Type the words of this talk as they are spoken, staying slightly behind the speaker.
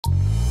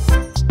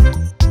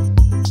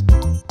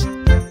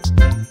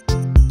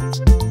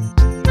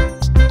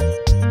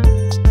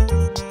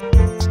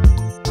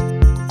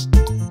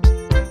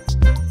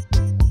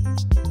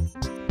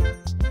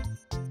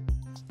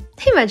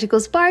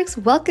magical sparks,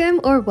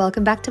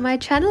 welcome back to my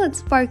channel. It's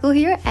Sparkle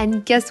here,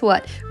 and guess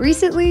what?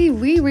 Recently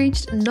we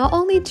reached not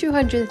only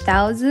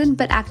 200,000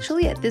 but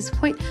actually at this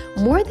point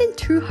more than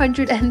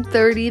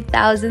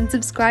 230,000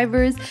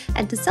 subscribers,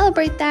 and to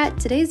celebrate that,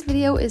 today's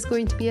video is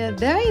going to be a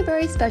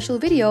very special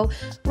video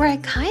where I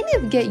kind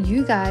of get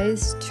you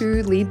guys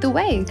to lead the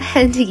way.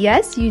 And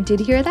yes, you did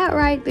hear that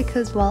right,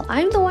 because while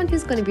I'm the one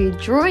who's going to be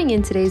drawing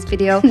in today's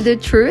video, the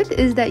truth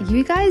is that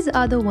you guys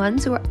are the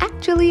ones who are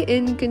actually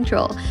in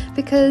control,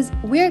 because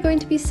we are going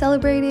to be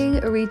celebrating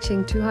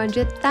reaching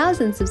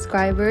 200,000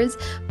 subscribers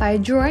by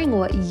drawing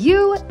what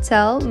you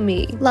tell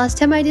me. Last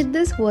time I did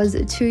this was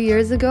 2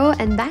 years ago,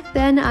 and back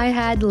then I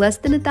had less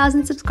than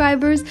 1,000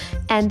 subscribers,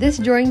 and this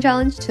drawing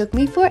challenge took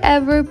me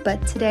forever,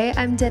 but today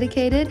I'm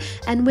dedicated,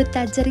 and with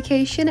that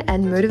dedication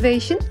and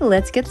motivation,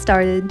 let's get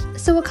started.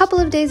 So a couple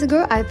of days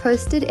ago I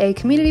posted a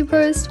community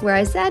post where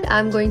I said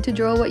I'm going to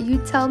draw what you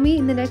tell me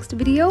in the next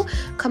video.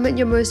 Comment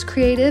your most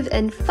creative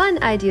and fun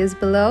ideas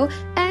below,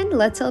 and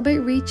let's celebrate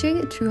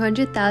reaching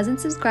 200,000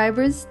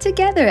 subscribers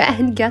together.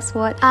 And guess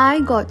what?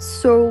 I got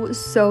so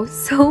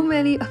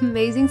many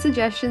amazing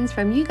suggestions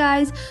from you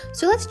guys,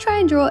 so let's try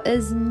and draw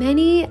as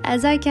many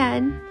as I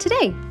can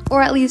today,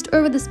 or at least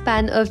over the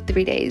span of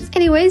 3 days.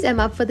 Anyways, I'm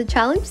up for the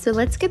challenge, so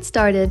let's get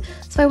started.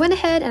 So I went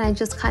ahead and I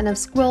just kind of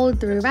scrolled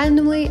through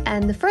randomly,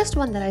 and the first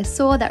one that I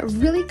saw that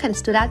really kind of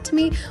stood out to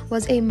me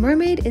was a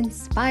mermaid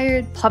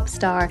inspired pop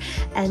star.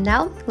 And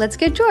now let's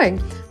get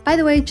drawing. By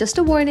the way, just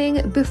a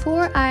warning,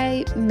 before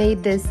I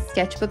made this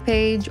sketchbook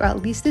page, or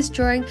at least this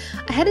drawing,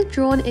 I hadn't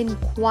drawn in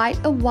quite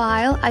a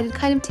while. I did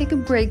kind of take a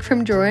break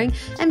from drawing,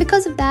 and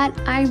because of that,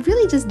 I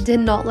really just did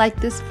not like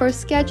this first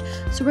sketch,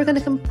 so we're going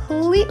to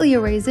completely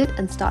erase it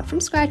and start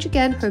from scratch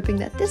again, hoping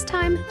that this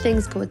time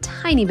things go a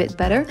tiny bit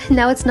better.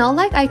 Now, it's not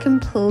like I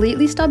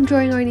completely stopped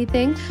drawing or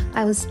anything.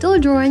 I was still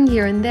drawing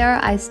here and there.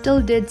 I still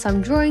did some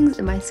drawings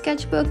in my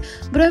sketchbook,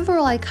 but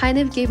overall I kind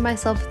of gave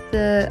myself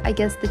the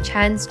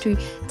chance to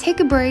take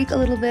a break a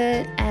little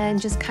bit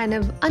and just kind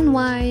of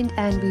unwind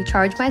and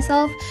recharge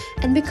myself.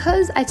 And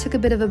because I took a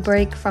bit of a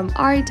break from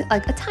art,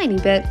 like a tiny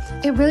bit,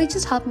 it really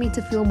just helped me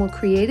to feel more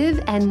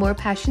creative and more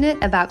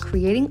passionate about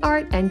creating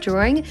art and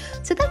drawing,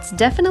 so that's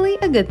definitely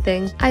a good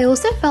thing. I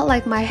also felt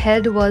like my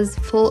head was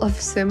full of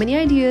so many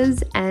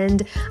ideas,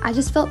 and I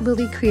just felt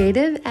really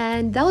creative,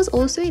 and that was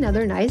also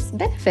another nice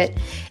benefit.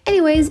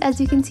 Anyways, as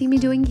you can see me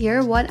doing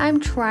here, what I'm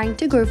trying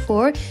to go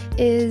for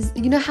is,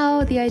 you know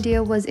how the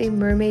idea was a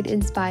mermaid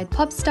inspired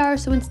pop star,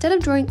 so instead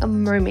of drawing a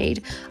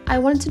mermaid, I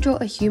wanted to draw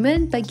a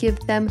human but give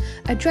them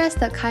a dress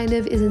that kind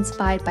of is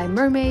inspired by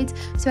mermaids.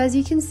 So as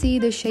you can see,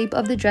 the shape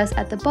of the dress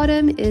at the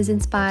bottom is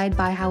inspired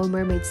by how a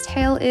mermaid's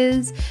tail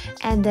is,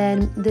 and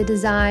then the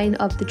design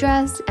of the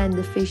dress and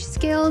the fish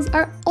scales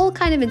are all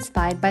kind of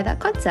inspired by that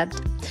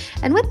concept.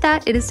 And with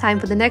that, it is time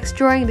for the next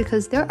drawing,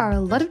 because there are a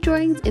lot of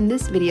drawings in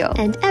this video.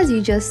 And as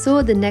you just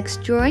saw, the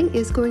next drawing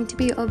is going to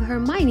be of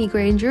Hermione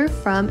Granger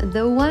from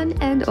the one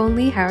and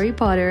only Harry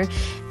Potter.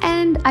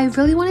 And I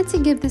really wanted to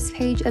give this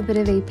page a bit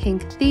of a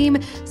pink theme,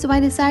 so I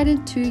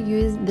decided to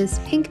use this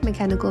pink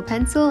mechanical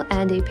pencil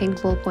and a pink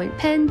ballpoint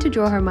pen to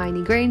draw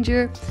Hermione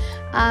Granger.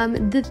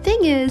 The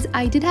thing is,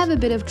 I did have a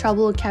bit of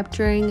trouble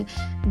capturing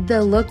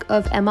the look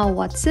of Emma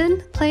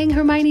Watson playing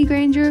Hermione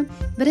Granger,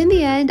 but in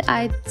the end,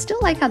 I still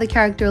like how the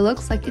character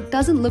looks. Like, it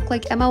doesn't look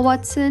like Emma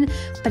Watson,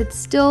 but it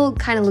still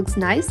kind of looks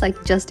nice,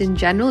 like just in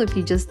general, if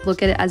you just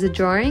look at it as a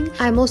drawing.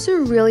 I'm also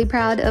really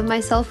proud of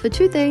myself for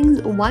two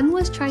things. One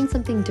was trying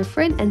something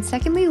different, and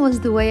secondly was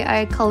the way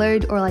I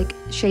colored or like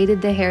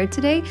shaded the hair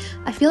today.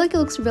 I feel like it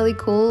looks really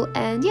cool,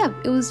 and yeah,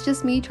 it was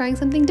just me trying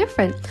something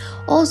different.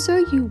 Also,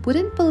 you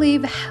wouldn't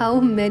believe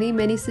how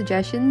many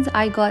suggestions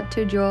I got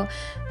to draw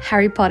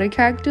Harry Potter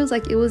characters.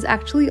 Like, it was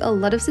actually a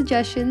lot of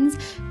suggestions,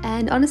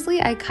 and honestly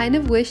I kind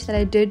of wish that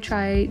I did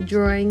try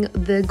drawing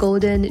the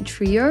golden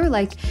trio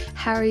like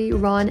Harry,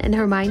 Ron and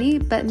Hermione,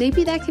 but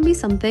maybe that can be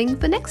something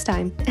for next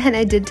time. And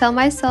I did tell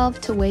myself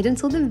to wait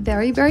until the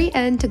very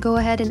end to go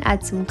ahead and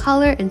add some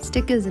color and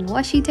stickers and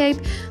washi tape,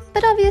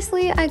 but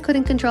obviously I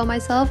couldn't control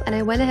myself, and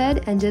I went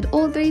ahead and did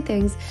all three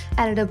things.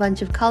 Added a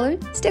bunch of color,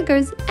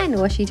 stickers and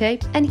washi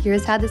tape, and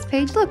here's how this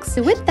page looks.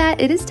 So with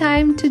that, it is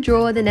time to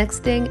draw the next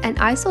thing, and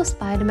I saw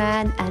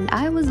Spider-Man and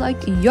I was like,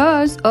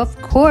 yes, of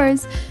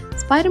course.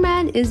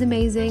 Spider-Man is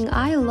amazing.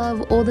 I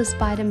love all the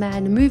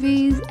Spider-Man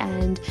movies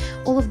and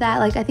all of that.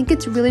 Like, I think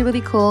it's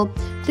really cool.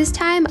 This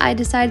time I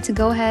decided to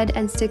go ahead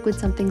and stick with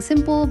something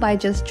simple by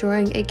just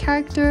drawing a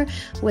character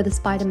with a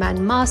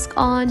Spider-Man mask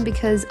on,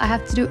 because I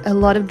have to do a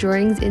lot of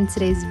drawings in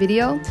today's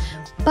video.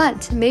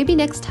 But maybe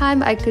next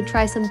time I could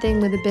try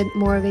something with a bit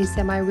more of a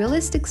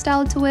semi-realistic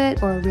style to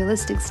it, or a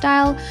realistic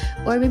style,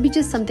 or maybe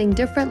just something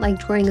different like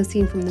drawing a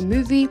scene from the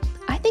movie.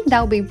 I think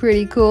that would be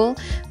pretty cool.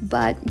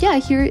 But yeah,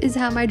 here is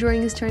how my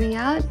drawing is turning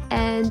out,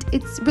 and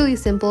it's really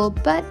simple,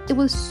 but it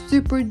was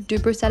super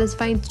duper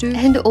satisfying to do,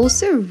 and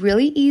also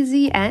really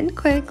easy and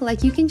quick.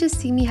 Like, you can just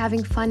see me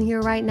having fun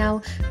here right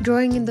now,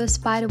 drawing in those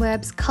spider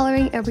webs,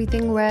 coloring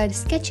everything red,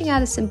 sketching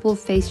out a simple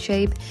face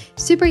shape.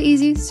 Super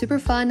easy, super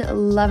fun,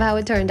 love how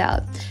it turned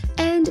out.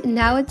 And And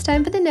now it's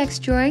time for the next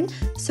drawing.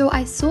 So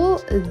I saw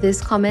this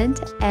comment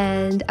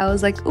and I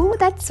was like, oh,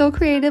 that's so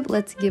creative,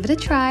 let's give it a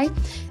try.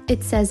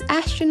 It says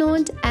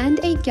astronaut and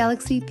a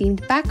galaxy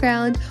themed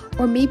background,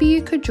 or maybe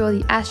you could draw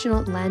the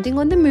astronaut landing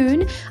on the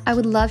moon. I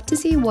would love to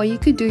see what you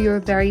could do. You're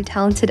a very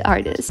talented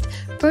artist.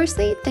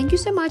 Firstly, thank you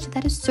so much,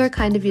 that is so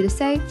kind of you to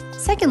say.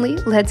 Secondly,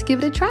 let's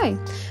give it a try.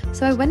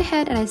 So I went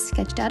ahead and I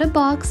sketched out a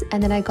box,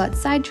 and then I got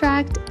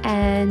sidetracked,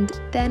 and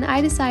then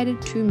I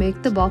decided to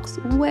make the box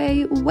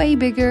way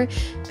bigger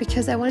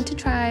because I wanted to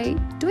try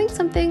doing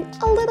something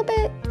a little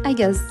bit, I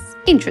guess,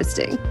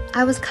 interesting.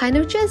 I was kind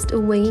of just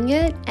winging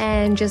it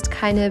and just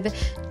kind of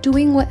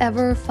doing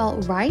whatever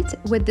felt right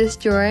with this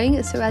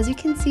drawing. So as you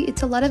can see,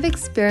 it's a lot of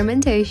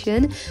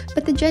experimentation,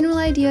 but the general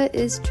idea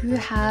is to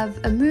have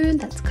a moon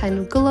that's kind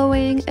of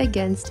glowing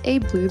against a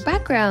blue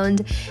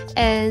background.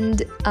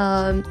 And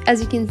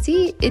as you can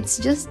see, it's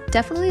just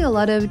definitely a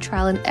lot of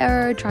trial and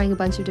error, trying a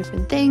bunch of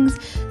different things.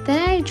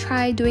 Then I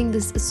tried doing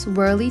this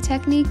swirly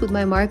technique with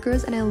my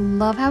markers, and I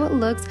love how it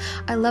looks.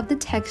 I love the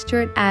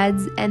texture it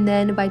adds, and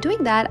then by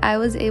doing that, I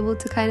was able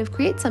to kind of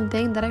create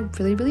something that I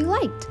really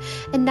liked.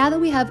 And now that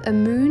we have a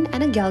moon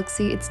and a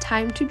galaxy, it's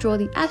time to draw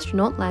the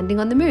astronaut landing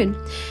on the moon.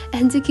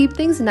 And to keep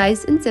things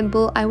nice and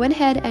simple, I went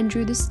ahead and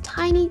drew this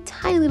tiny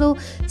little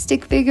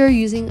stick figure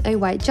using a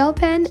white gel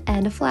pen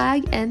and a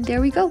flag, and there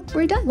we go,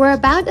 we're done. We're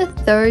about a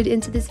third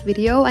into this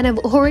video and I've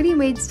already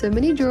made so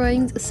many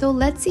drawings, so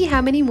let's see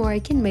how many more I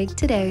can make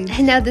today.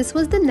 And now this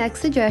was the next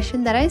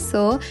suggestion that I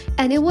saw,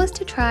 and it was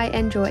to try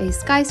and draw a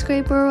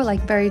skyscraper, like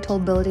very tall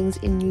buildings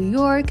in New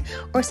York,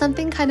 or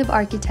something kind of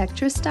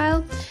architecture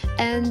style.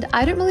 And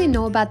I don't really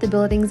know about the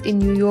buildings in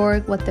New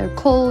York, what they're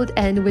called,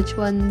 and which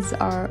ones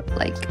are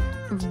like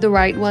the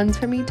right ones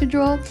for me to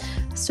draw.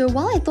 So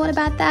while I thought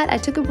about that, I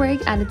took a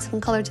break, added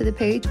some color to the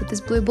page with this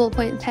blue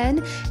ballpoint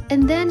pen,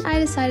 and then I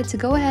decided to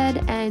go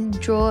ahead and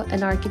draw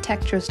an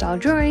architecture style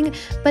drawing,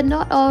 but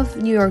not of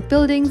New York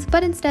buildings,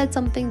 but instead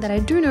something that I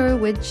do know,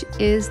 which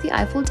is the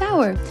Eiffel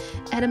Tower.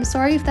 And I'm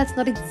sorry if that's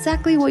not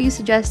exactly what you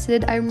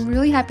suggested. I'm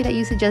really happy that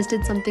you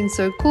suggested something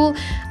so cool.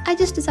 I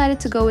just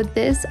decided to go with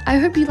this. I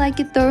hope you like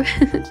it though.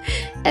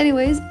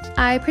 Anyways,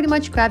 I pretty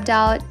much grabbed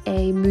out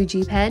a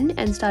Muji pen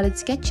and started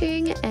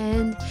sketching,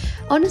 and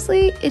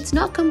honestly, it's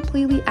not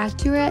completely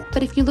accurate,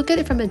 but if you look at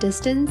it from a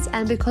distance,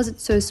 and because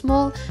it's so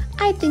small,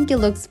 I think it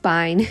looks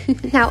fine.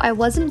 Now, I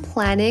wasn't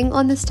planning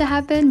on this to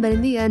happen, but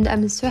in the end,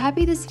 I'm so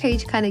happy this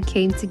page kind of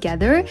came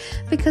together,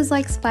 because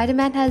like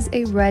Spider-Man has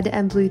a red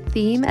and blue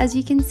theme, as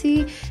you can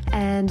see,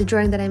 and the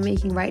drawing that I'm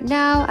making right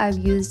now, I've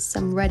used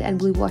some red and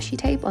blue washi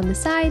tape on the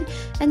side,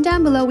 and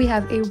down below we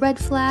have a red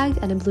flag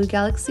and a blue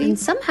galaxy, and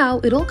somehow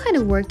it all kind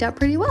of worked out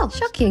pretty well.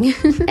 Shocking.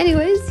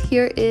 Anyways,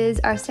 here is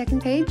our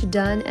second page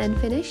done and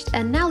finished,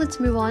 and now let's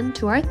move on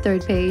to our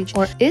third page.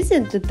 Or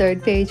isn't the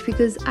third page,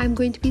 because I'm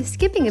going to be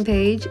skipping a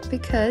page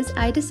because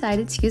I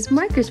decided to use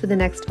markers for the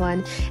next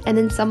one. And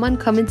then someone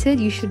commented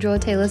you should draw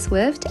Taylor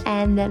Swift,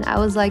 and then I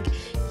was like,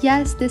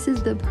 yes, this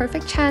is the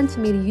perfect chance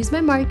for me to use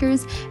my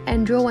markers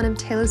and draw one of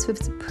Taylor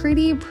Swift's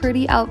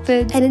pretty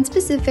outfits. And in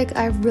specific,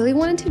 I really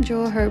wanted to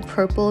draw her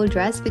purple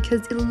dress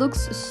because it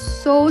looks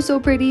so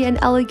pretty and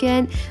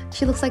elegant.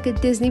 She looks like a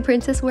Disney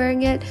princess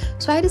wearing it,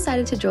 so I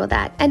decided to draw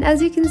that. And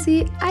as you can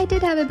see, I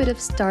did have a bit of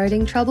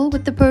starting trouble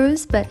with the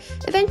pose, but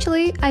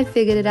eventually I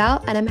figured it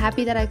out, and I'm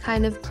happy that I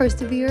kind of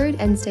persevered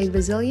and stayed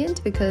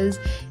resilient because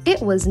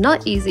it was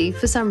not easy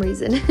for some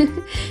reason.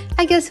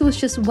 I guess it was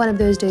just one of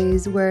those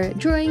days where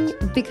drawing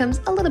becomes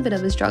a little bit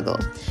of a struggle.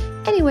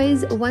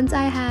 Anyways, once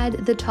I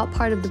had the top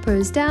part of the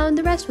pose down,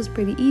 the rest was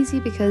pretty easy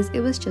because it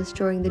was just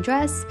drawing the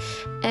dress,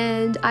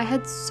 and I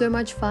had so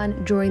much fun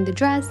drawing the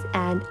dress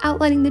and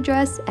outlining the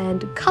dress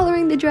and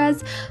coloring the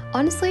dress.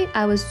 Honestly,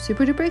 I was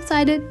super duper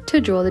excited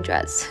to draw the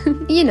dress.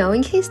 You know,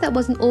 in case that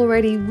wasn't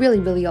already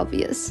really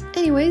obvious.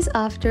 Anyways,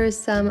 after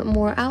some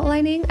more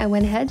outlining, I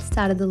went ahead,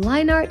 started the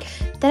line art.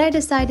 Then I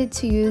decided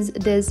to use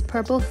this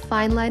purple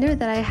fine liner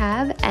that I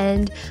have,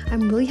 and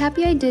I'm really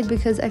happy I did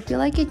because I feel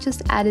like it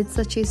just added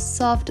such a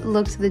soft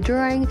look to the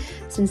drawing.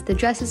 Since the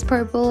dress is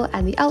purple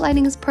and the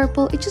outlining is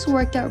purple, it just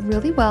worked out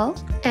really well,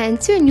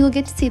 and soon you'll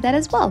get to see that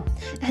as well.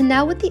 And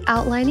now with the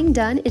outlining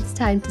done, it's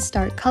time to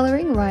start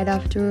coloring right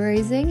after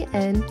erasing,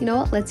 and you know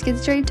what, let's get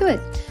straight to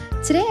it.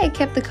 Today I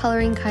kept the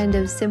coloring kind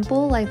of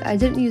simple, like I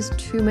didn't use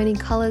too many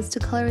colors to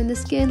color in the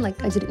skin,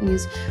 like I didn't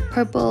use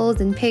purples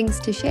and pinks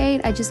to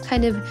shade. I just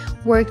kind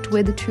of worked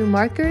with 2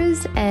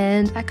 markers,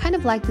 and I kind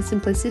of like the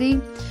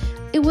simplicity.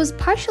 It was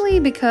partially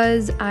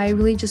because I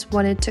really just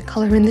wanted to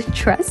color in the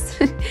dress.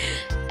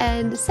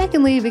 And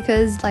secondly,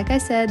 because like I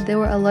said, there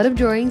were a lot of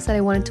drawings that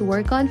I wanted to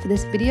work on for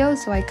this video,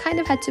 so I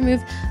kind of had to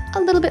move a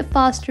little bit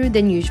faster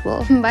than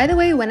usual. By the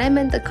way, when I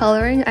meant the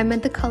coloring, I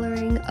meant the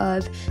coloring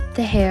of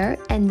the hair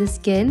and the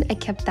skin. I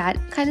kept that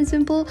kind of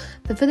simple,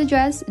 but for the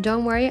dress,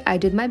 don't worry, I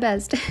did my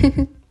best.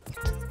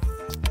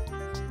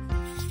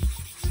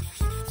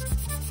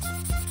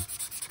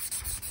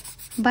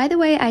 By the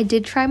way, I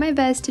did try my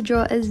best to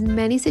draw as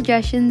many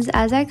suggestions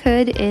as I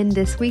could in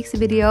this week's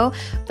video,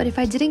 but if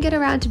I didn't get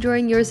around to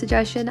drawing your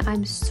suggestion,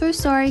 I'm so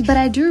sorry. But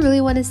I do really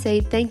want to say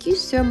thank you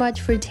so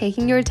much for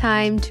taking your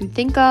time to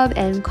think of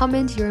and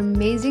comment your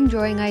amazing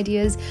drawing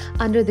ideas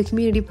under the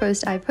community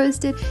post I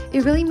posted.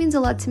 It really means a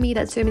lot to me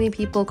that so many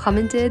people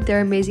commented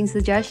their amazing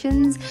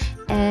suggestions,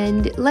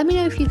 and let me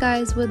know if you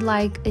guys would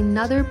like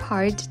another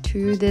part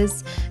to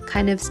this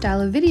kind of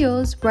style of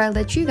videos where I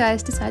let you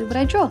guys decide what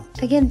I draw.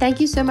 Again, thank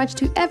you so much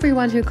to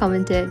everyone who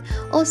commented.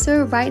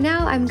 Also, right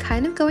now I'm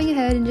kind of going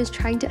ahead and just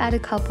trying to add a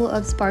couple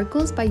of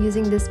sparkles by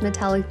using this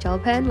metallic gel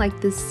pen, like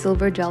this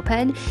silver gel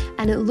pen,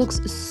 and it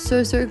looks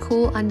so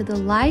cool under the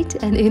light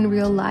and in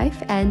real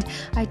life. And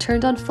I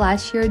turned on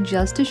flash here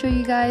just to show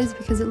you guys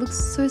because it looks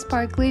so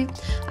sparkly.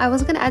 I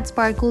was gonna add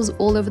sparkles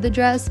all over the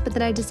dress, but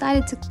then I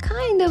decided to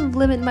kind of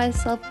limit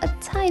myself a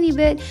tiny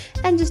bit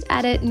and just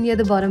add it near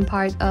the bottom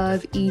part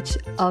of each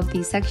of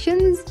these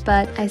sections.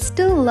 But I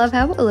still love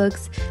how it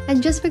looks,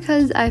 and just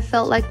because I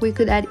felt like we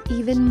could add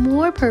even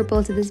more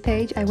purple to this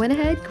page, I went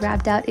ahead,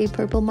 grabbed out a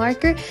purple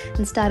marker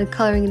and started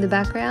coloring in the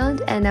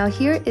background, and now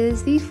here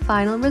is the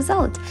final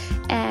result.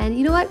 And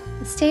you know what?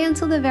 Stay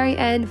until the very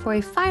end for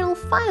a final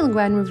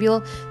grand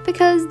reveal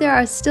because there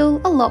are still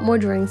a lot more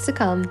drawings to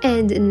come.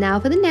 And now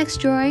for the next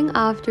drawing.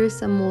 After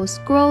some more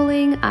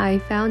scrolling, I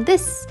found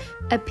this,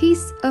 a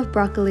piece of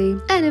broccoli.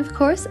 And of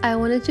course, I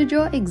wanted to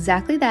draw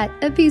exactly that,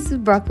 a piece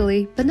of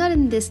broccoli, but not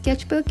in this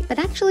sketchbook, but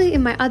actually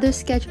in my other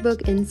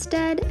sketchbook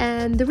instead.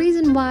 And the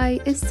reason why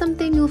is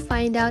something you'll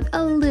find out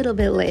a little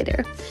bit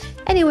later.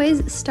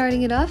 Anyways,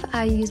 starting it off,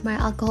 I used my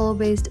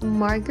alcohol-based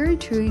marker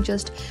to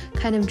just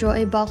kind of draw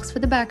a box for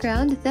the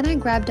background. Then I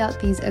grabbed out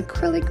these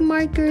acrylic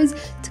markers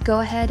to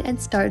go ahead and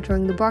start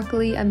drawing the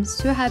broccoli. I'm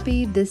so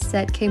happy this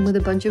set came with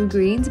a bunch of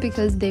greens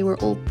because they were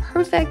all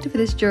perfect for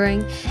this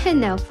drawing.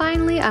 And now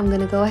finally, I'm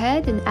gonna go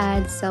ahead and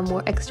add some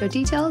more extra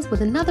details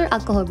with another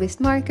alcohol-based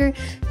marker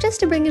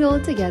just to bring it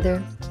all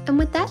together. And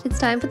with that, it's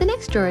time for the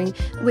next drawing,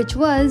 which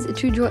was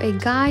to draw a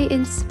guy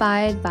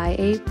inspired by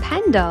a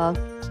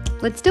panda.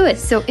 Let's do it.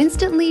 So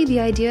instantly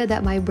the idea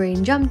that my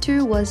brain jumped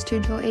to was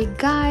to draw a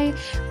guy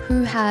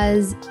who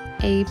has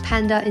a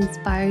panda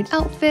inspired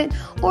outfit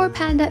or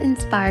panda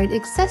inspired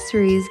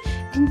accessories.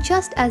 And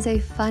just as a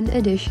fun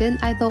addition,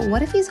 I thought,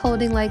 what if he's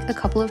holding like a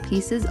couple of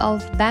pieces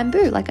of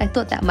bamboo? Like, I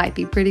thought that might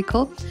be pretty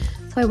cool.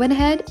 So I went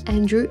ahead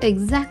and drew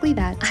exactly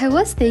that. I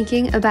was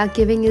thinking about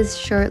giving his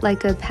shirt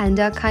like a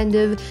panda kind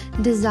of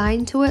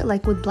design to it,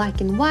 like with black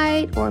and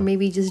white, or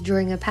maybe just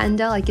drawing a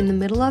panda like in the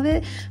middle of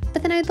it.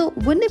 But then I thought,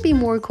 wouldn't it be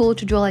more cool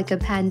to draw like a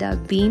panda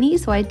beanie?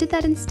 So I did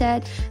that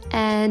instead.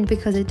 And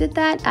because I did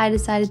that, I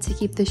decided to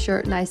keep the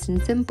shirt nice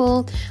and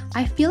simple.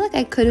 I feel like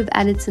I could have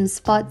added some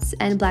spots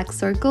and black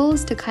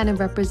circles to kind of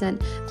represent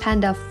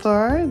panda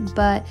fur,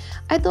 but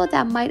I thought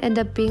that might end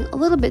up being a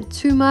little bit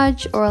too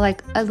much or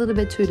like a little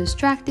bit too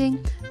distracting.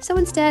 So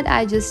instead,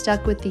 I just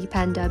stuck with the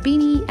panda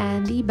beanie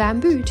and the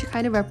bamboo to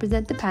kind of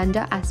represent the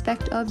panda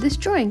aspect of this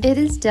drawing. It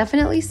is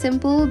definitely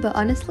simple, but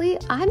honestly,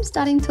 I'm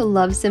starting to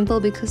love simple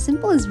because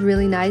simple is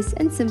really nice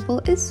and simple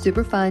is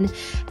super fun.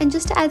 And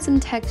just to add some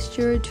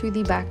texture to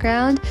the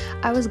background,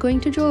 I was going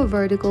to draw a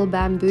vertical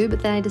bamboo, but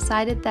then I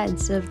decided that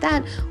instead of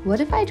that, what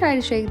if I try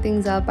to shake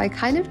things up by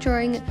kind of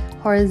drawing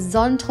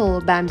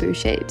horizontal bamboo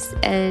shapes?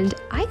 And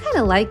I kind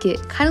of like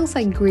it. Kind of looks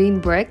like green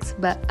bricks,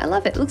 but I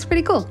love it. It looks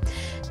pretty cool.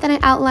 Then I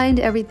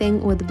outlined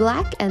everything with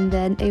black and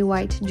then a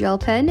white gel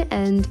pen,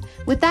 and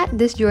with that,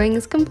 this drawing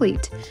is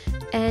complete.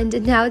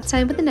 And now it's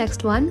time for the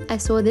next one. I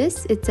saw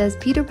this, it says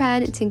Peter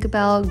Pan,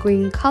 Tinkerbell,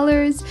 green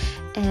colors,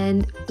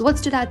 and what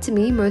stood out to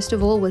me most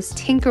of all was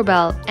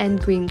Tinkerbell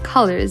and green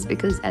colors,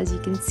 because as you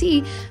can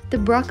see, the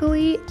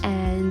broccoli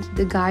and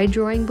the guy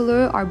drawing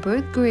below are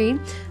both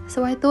green.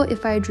 So I thought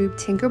if I drew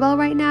Tinkerbell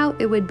right now,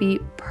 it would be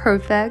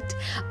perfect.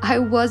 I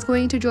was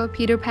going to draw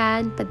Peter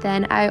Pan, but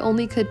then I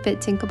only could fit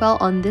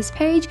Tinkerbell on this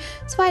page,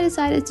 so I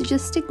decided to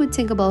just stick with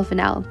Tinkerbell for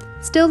now.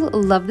 Still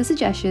love the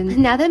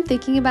suggestion. Now that I'm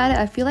thinking about it,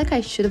 I feel like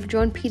I should have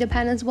drawn Peter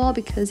Pan as well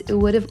because it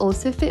would have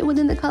also fit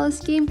within the color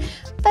scheme,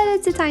 but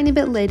it's a tiny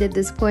bit late at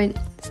this point.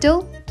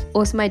 Still,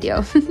 awesome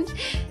idea.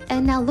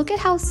 And now look at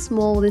how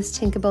small this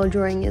Tinkerbell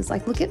drawing is.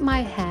 Like, look at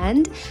my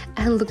hand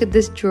and look at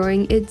this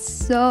drawing. It's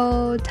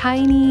so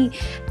tiny.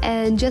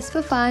 And just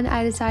for fun,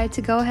 I decided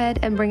to go ahead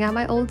and bring out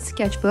my old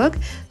sketchbook.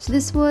 So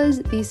this was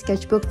the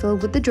sketchbook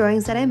filled with the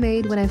drawings that I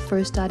made when I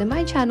first started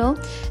my channel.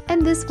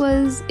 And this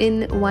was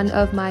in one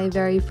of my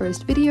very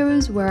first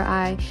videos where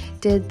I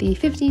did the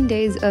 15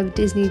 days of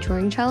Disney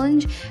drawing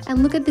challenge.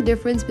 And look at the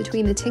difference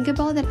between the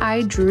Tinkerbell that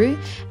I drew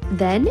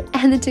then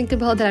and the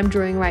Tinkerbell that I'm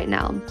drawing right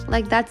now.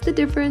 Like, that's the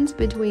difference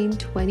between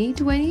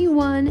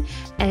 2021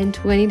 and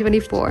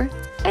 2024.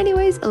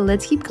 Anyways,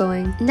 let's keep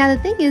going. Now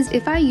the thing is,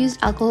 if I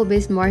used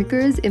alcohol-based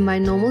markers in my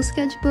normal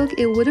sketchbook,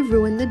 it would have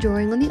ruined the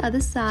drawing on the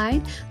other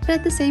side, but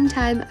at the same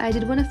time I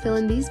did want to fill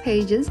in these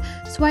pages,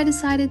 so I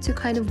decided to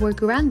kind of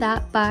work around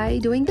that by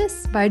doing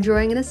this, by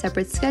drawing in a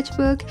separate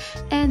sketchbook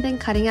and then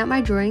cutting out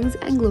my drawings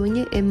and gluing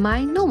it in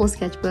my normal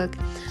sketchbook.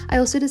 I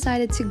also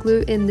decided to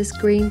glue in this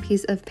green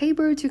piece of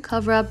paper to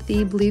cover up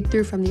the bleed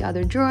through from the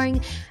other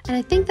drawing, and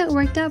I think that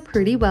worked out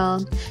pretty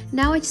well.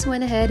 Now I just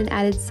went ahead and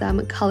added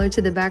some color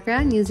to the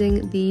background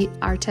using the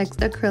Artex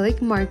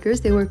acrylic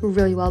markers. They work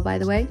really well, by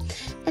the way.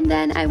 And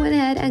then I went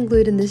ahead and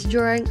glued in this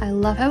drawing. I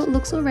love how it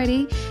looks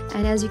already,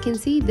 and as you can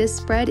see, this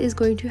spread is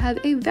going to have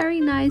a very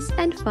nice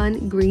and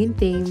fun green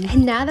theme.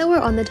 And now that we're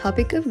on the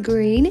topic of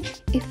green,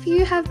 if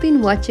you have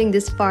been watching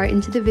this far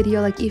into the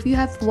video, like if you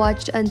have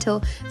watched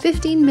until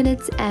 15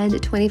 minutes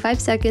and 25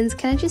 seconds,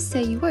 can I just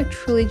say you are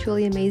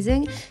truly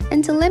amazing?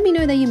 And to let me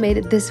know that you made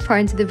it this far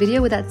into the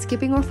video without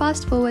skipping or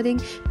fast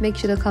forwarding, make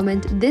sure to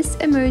comment this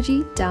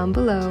emoji down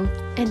below.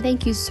 And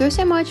thank you so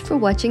much for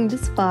watching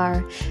this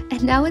far.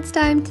 And now it's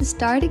time to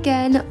start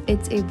again.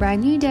 It's a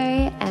brand new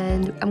day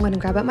and I'm going to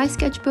grab out my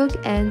sketchbook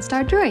and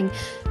start drawing.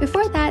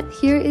 Before that,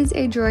 here is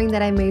a drawing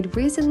that I made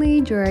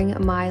recently during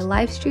my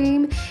live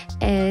stream,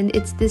 and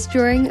it's this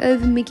drawing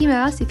of Mickey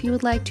Mouse. If you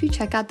would like to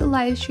check out the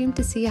live stream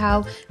to see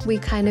how we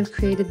kind of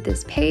created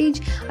this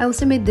page. I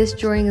also made this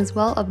drawing as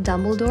well of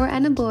Dumbledore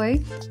and a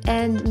boy,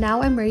 and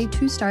now I'm ready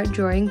to start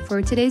drawing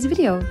for today's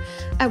video.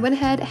 I went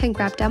ahead and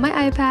grabbed out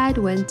my iPad,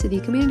 went to the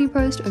community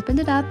post, opened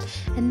it up,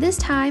 and this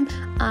time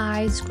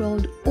I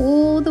scrolled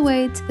all the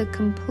way to the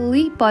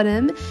complete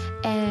bottom,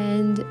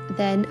 and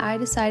then I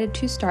decided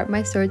to start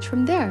my search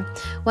from there.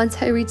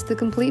 Once I reached the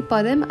complete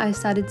bottom, I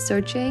started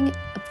searching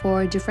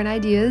for different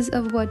ideas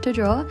of what to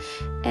draw,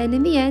 and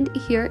in the end,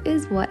 here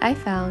is what I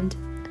found.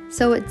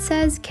 So it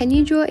says, can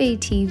you draw a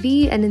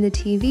TV? And in the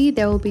TV,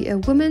 there will be a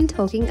woman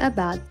talking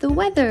about the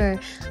weather.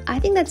 I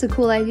think that's a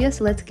cool idea,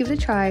 so let's give it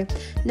a try.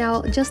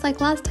 Now, just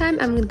like last time,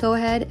 I'm going to go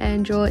ahead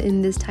and draw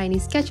in this tiny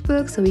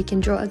sketchbook so we can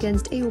draw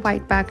against a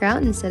white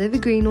background instead of a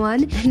green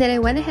one. And then I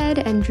went ahead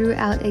and drew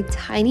out a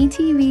tiny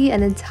TV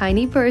and a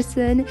tiny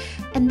person.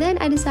 And then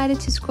I decided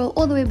to scroll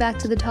all the way back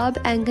to the top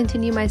and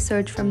continue my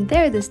search from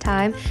there this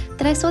time.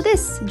 Then I saw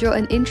this, draw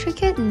an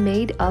intricate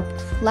made up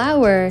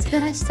flower. So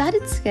then I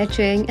started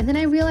sketching, and then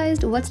I realized,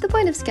 what's the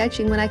point of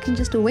sketching when I can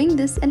just wing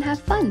this and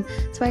have fun?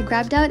 So I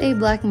grabbed out a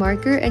black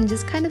marker and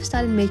just kind of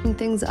started making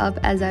things up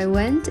as I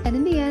went, and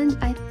in the end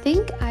I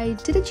think I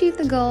did achieve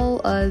the goal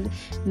of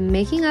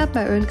making up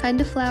my own kind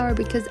of flower,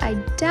 because I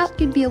doubt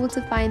you'd be able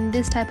to find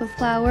this type of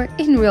flower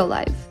in real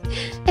life.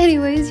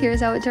 Anyways,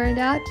 here's how it turned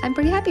out. I'm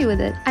pretty happy with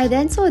it. I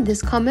then saw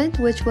this comment,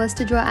 which was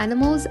to draw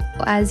animals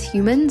as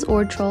humans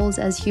or trolls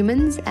as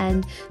humans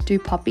and do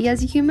Poppy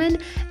as a human.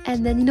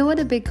 And then you know what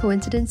a big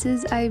coincidence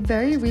is? I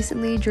very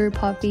recently drew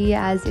Poppy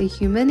as a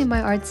human in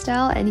my art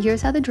style, and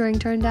here's how the drawing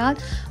turned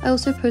out. I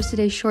also posted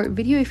a short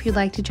video if you'd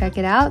like to check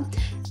it out.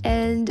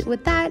 And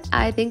with that,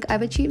 I think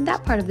I've achieved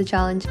that part of the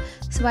challenge.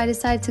 So I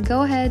decided to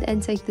go ahead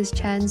and take this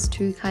chance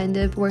to kind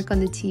of work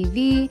on the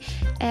TV,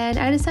 and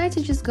I decided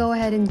to just go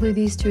ahead and glue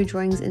these two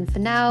drawings in for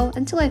now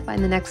until I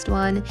find the next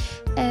one.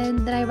 And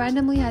then I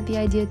randomly had the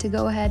idea to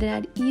go ahead and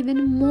add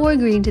even more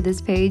green to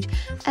this page,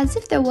 as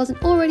if there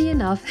wasn't already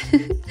enough.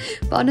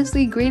 But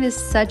honestly, green is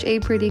such a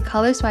pretty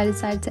color, so I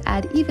decided to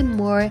add even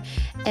more.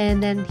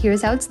 And then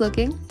here's how it's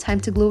looking. Time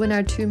to glue in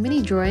our two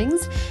mini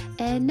drawings,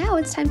 and now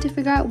it's time to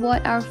figure out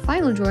what our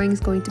final drawing is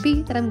going to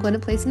be that I'm going to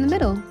place in the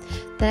middle.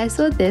 Then I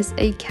saw this,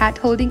 a cat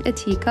holding a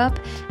teacup,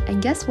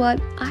 and guess what?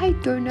 I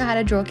don't know how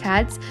to draw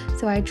cats,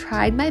 so I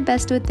tried my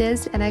best with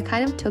this and I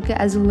kind of took it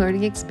as a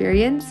learning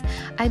experience.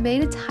 I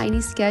made a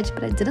tiny sketch,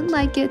 but I didn't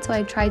like it, so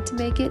I tried to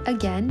make it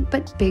again,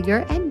 but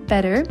bigger and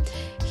better.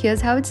 Here's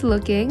how it's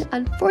looking.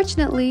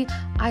 Unfortunately,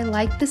 I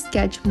like the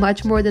sketch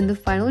much more than the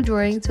final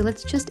drawing, so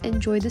let's just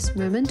enjoy this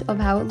moment of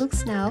how it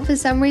looks now. For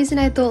some reason,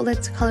 I thought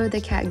let's color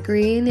the cat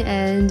green,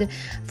 and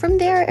from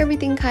there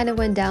everything kind of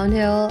went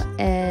downhill,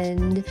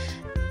 and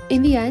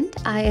in the end,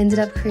 I ended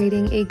up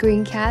creating a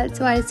green cat,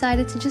 so I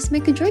decided to just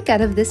make a drink out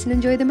of this and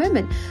enjoy the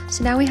moment.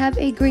 So now we have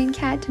a green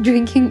cat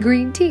drinking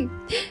green tea,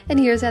 and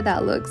here's how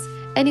that looks.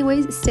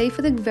 Anyways, stay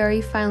for the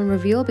very final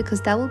reveal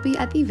because that will be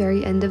at the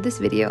very end of this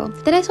video.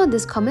 Then I saw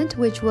this comment,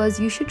 which was,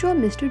 you should draw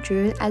Mr.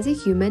 June as a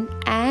human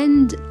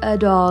and a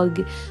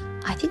dog.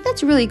 I think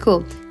that's really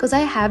cool because I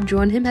have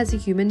drawn him as a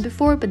human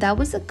before, but that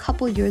was a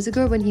couple years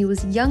ago when he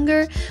was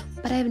younger.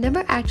 But I've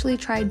never actually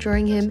tried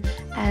drawing him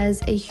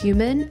as a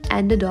human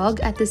and a dog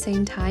at the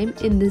same time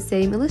in the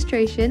same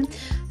illustration.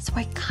 So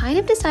I kind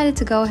of decided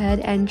to go ahead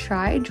and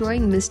try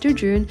drawing Mr.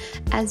 June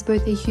as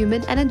both a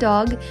human and a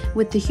dog,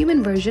 with the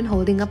human version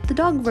holding up the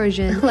dog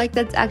version. Like,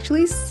 that's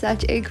actually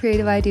such a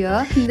creative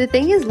idea. The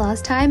thing is,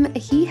 last time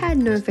he had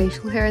no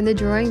facial hair in the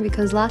drawing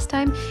because last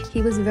time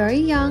he was very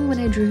young when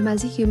I drew him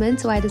as a human,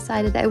 so I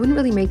decided that it wouldn't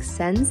really make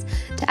sense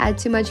to add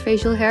too much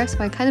facial hair, so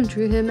I kind of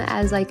drew him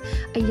as like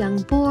a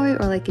young boy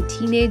or like a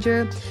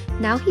teenager.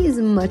 Now he is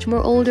much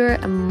more older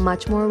and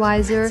much more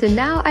wiser, so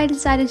now I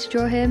decided to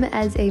draw him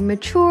as a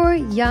mature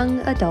young young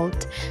adult,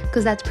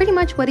 because that's pretty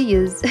much what he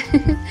is.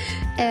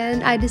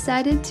 And I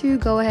decided to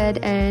go ahead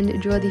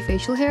and draw the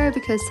facial hair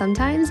because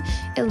sometimes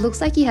it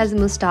looks like he has a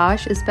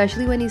mustache,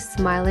 especially when he's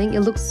smiling.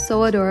 It looks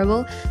so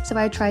adorable, so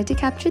I tried to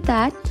capture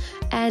that.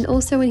 And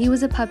also when he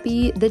was a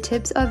puppy, the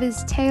tips of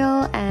his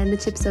tail and the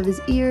tips of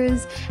his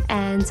ears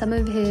and some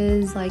of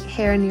his like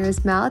hair near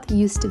his mouth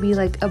used to be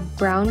like a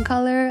brown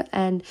color,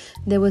 and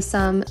there was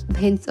some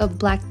hints of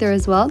black there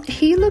as well.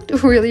 He looked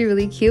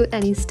really cute,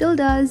 and he still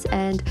does.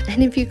 And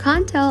if you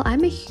can't tell,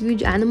 I'm a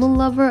huge animal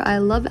lover. I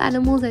love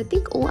animals. I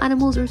think all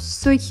animals are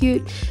so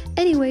cute.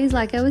 Anyways,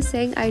 like I was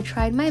saying, I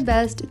tried my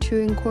best to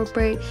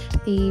incorporate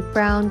the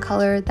brown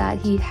color that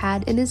he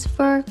had in his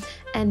fur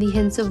and the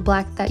hints of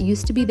black that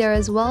used to be there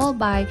as well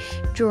by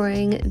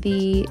drawing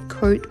the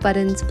coat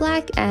buttons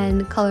black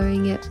and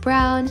coloring it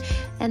brown.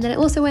 And then I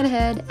also went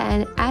ahead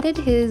and added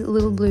his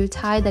little blue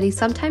tie that he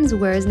sometimes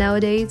wears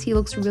nowadays. He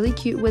looks really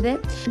cute with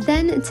it.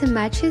 Then to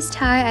match his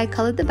tie, I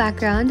colored the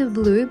background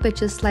blue but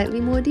just slightly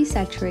more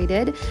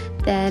desaturated.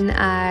 Then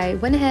I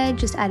went ahead,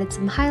 just added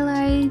some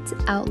highlights,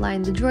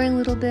 outlined the drawing a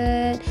little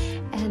bit,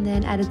 and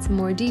then added some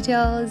more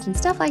details and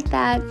stuff like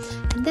that.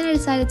 And then I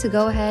decided to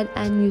go ahead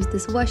and use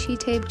this washi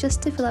tape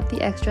just to fill up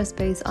the extra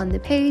space on the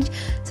page.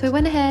 So I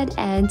went ahead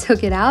and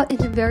took it out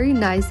in a very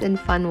nice and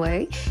fun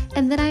way.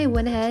 And then I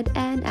went ahead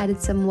and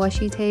added some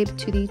washi tape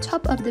to the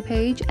top of the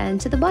page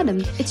and to the bottom.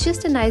 It's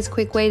just a nice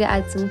quick way to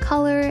add some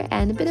color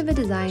and a bit of a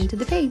design to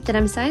the page. Then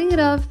I'm signing it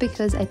off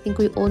because I think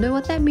we all know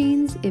what that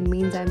means. It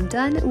means I'm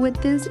done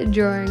with this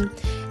drawing.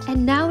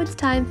 And now it's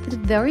time for the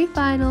very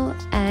final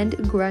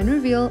and grand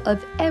reveal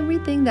of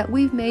everything that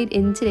we've made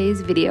in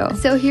today's video.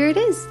 So here it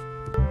is.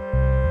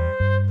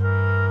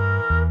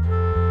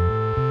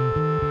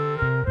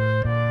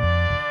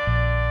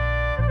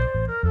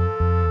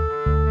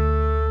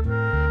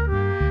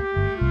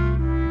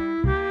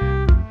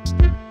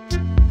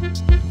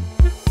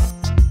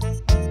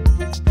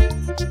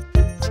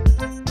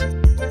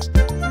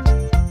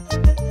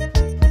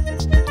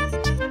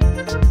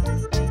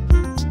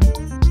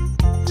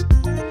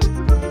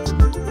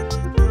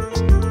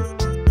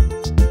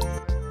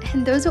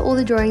 And those are all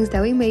the drawings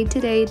that we made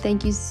today.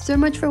 Thank you so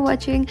much for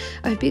watching.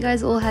 I hope you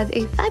guys all have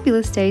a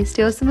fabulous day.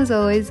 Stay awesome as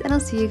always, and I'll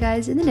see you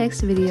guys in the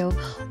next video.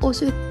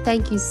 Also,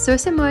 thank you so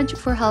much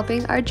for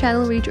helping our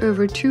channel reach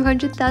over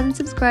 200,000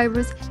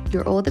 subscribers.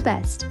 You're all the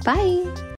best. Bye!